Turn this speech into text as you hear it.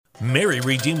Mary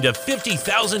redeemed a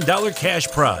 $50,000 cash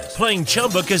prize playing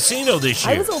Chumba Casino this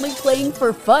year. I was only playing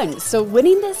for fun, so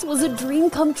winning this was a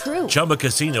dream come true. Chumba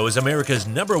Casino is America's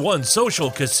 #1 social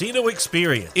casino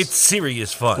experience. It's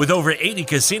serious fun. With over 80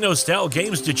 casino-style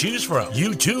games to choose from,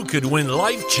 you too could win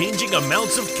life-changing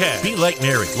amounts of cash. Be like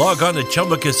Mary. Log on to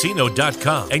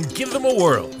ChumbaCasino.com and give them a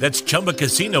whirl. That's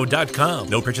ChumbaCasino.com.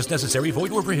 No purchase necessary. Void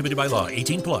where prohibited by law.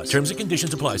 18+. Terms and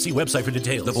conditions apply. See website for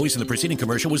details. The voice in the preceding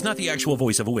commercial was not the actual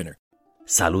voice of a winner.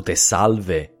 Salute e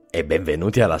salve e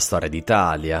benvenuti alla Storia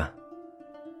d'Italia.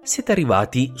 Siete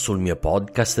arrivati sul mio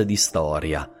podcast di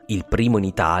storia, il primo in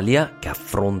Italia che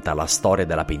affronta la storia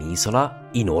della penisola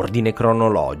in ordine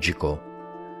cronologico.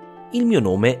 Il mio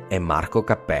nome è Marco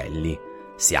Cappelli,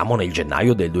 siamo nel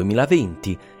gennaio del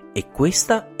 2020 e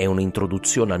questa è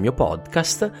un'introduzione al mio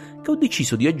podcast che ho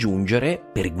deciso di aggiungere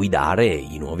per guidare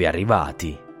i nuovi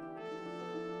arrivati.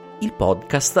 Il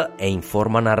podcast è in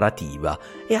forma narrativa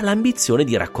e ha l'ambizione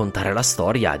di raccontare la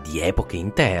storia di epoche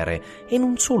intere e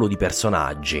non solo di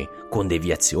personaggi, con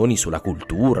deviazioni sulla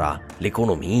cultura,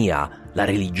 l'economia, la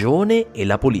religione e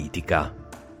la politica.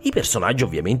 I personaggi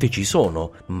ovviamente ci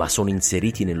sono, ma sono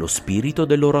inseriti nello spirito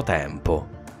del loro tempo.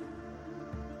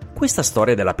 Questa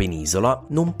storia della penisola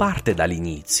non parte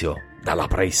dall'inizio, dalla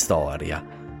preistoria,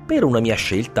 per una mia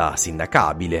scelta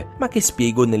sindacabile, ma che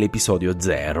spiego nell'episodio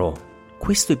 0.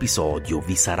 Questo episodio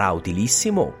vi sarà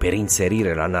utilissimo per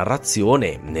inserire la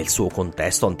narrazione nel suo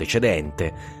contesto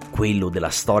antecedente, quello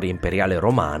della storia imperiale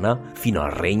romana fino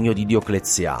al regno di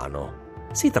Diocleziano.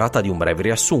 Si tratta di un breve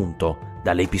riassunto.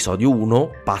 Dall'episodio 1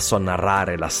 passo a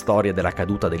narrare la storia della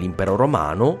caduta dell'impero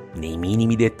romano nei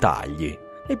minimi dettagli.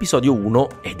 L'episodio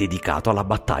 1 è dedicato alla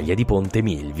battaglia di Ponte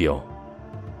Milvio.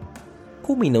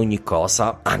 Come in ogni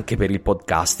cosa, anche per il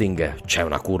podcasting c'è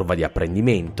una curva di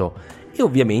apprendimento e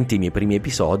ovviamente i miei primi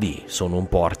episodi sono un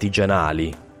po'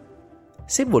 artigianali.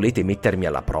 Se volete mettermi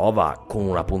alla prova con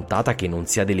una puntata che non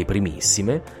sia delle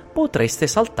primissime, potreste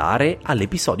saltare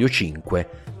all'episodio 5,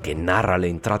 che narra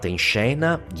l'entrata in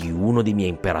scena di uno dei miei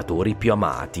imperatori più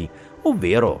amati,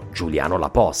 ovvero Giuliano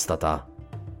l'Apostata.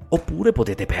 Oppure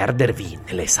potete perdervi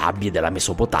nelle sabbie della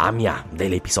Mesopotamia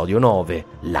dell'episodio 9,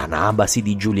 l'Anabasi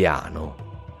di Giuliano.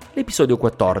 L'episodio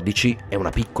 14 è una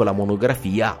piccola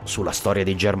monografia sulla storia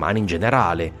dei Germani in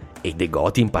generale e dei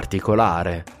Goti in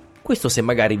particolare. Questo se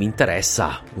magari vi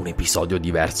interessa un episodio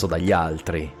diverso dagli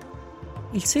altri.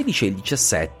 Il 16 e il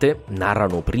 17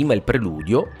 narrano prima il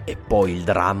preludio e poi il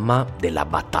dramma della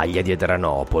battaglia di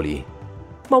Adrianopoli.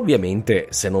 Ma ovviamente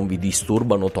se non vi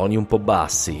disturbano toni un po'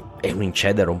 bassi e un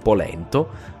incedere un po' lento,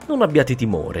 non abbiate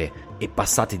timore e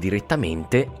passate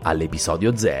direttamente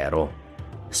all'episodio 0.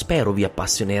 Spero vi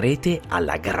appassionerete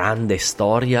alla grande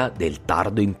storia del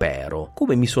tardo impero,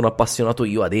 come mi sono appassionato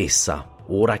io ad essa,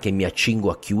 ora che mi accingo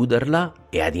a chiuderla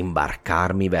e ad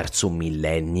imbarcarmi verso un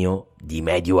millennio di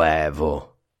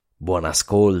Medioevo. Buon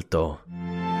ascolto!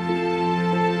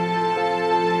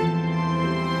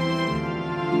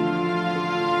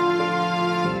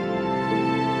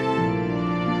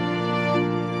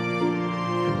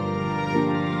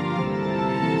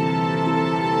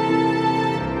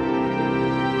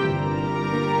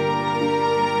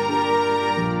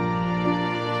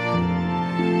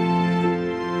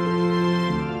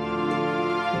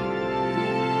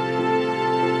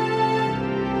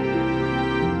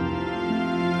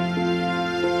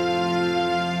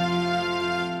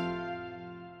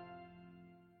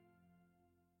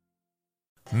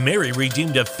 Mary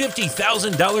redeemed a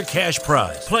 $50,000 cash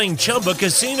prize playing Chumba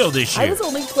Casino this year. I was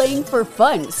only playing for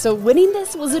fun, so winning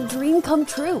this was a dream come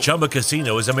true. Chumba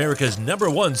Casino is America's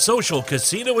 #1 social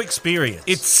casino experience.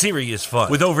 It's serious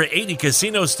fun. With over 80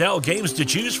 casino-style games to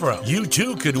choose from, you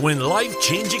too could win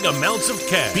life-changing amounts of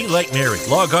cash. Be like Mary.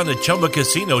 Log on to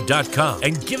ChumbaCasino.com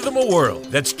and give them a whirl.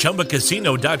 That's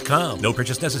ChumbaCasino.com. No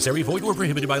purchase necessary. Void where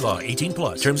prohibited by law.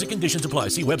 18+. Terms and conditions apply.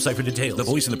 See website for details. The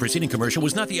voice in the preceding commercial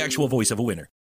was not the actual voice of a winner.